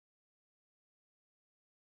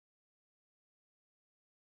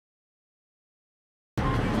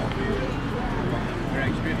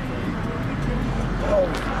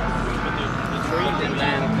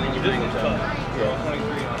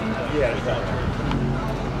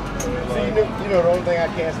See, you know the only thing I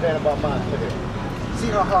can't stand about mine, look at it. See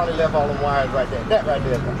how Harley left all the wires right there? That right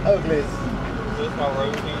there is the ugliest. This is my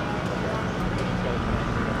routine.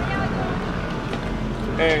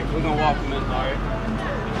 Hey, we're gonna walk them in, alright?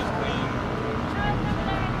 Just clean.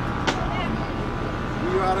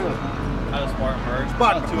 Where you out of? Out of Spartanburg.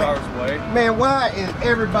 About 2 hours away. Man, why is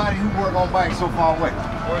everybody who work on bikes so far away?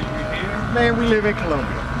 Where are you here? Man, we live in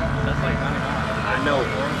Columbia. That's like 99. I know.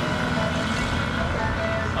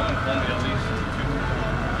 I'm in Columbia at least 2 weeks.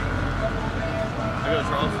 I go to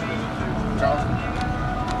Charleston too. Charleston?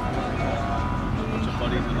 A bunch of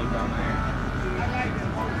buddies that live down there.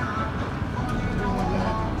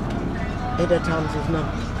 Ain't that Thomas's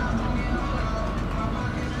number?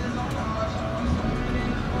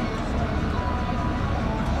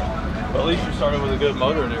 But at least you started with a good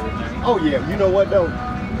motor and everything. Oh yeah, you know what though?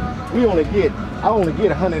 I only get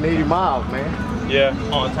 180 miles, man. Yeah,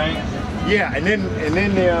 on a tank. Yeah, and then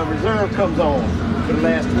the reserve comes on for the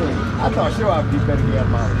last 20. I thought sure I'd be better gas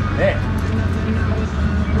mileage than that.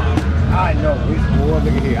 I know, it's boy,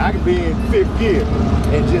 look at here. I could be in 5th gear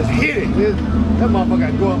and just hit it. That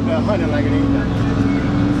motherfucker go up to 100 like it ain't nothing.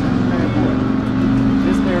 Man, boy,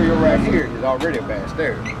 this stereo right here is already a bad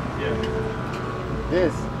stereo. Yeah.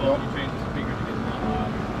 This, Well, you change the speaker to get it loud.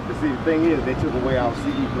 but see, the thing is, they took away our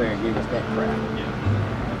CD player and gave us that crap.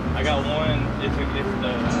 Yeah. I got one, it's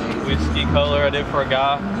the whiskey color I did for a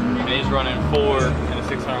guy, and he's running 4 and a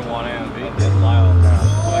 600 watt amp. It's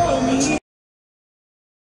loud.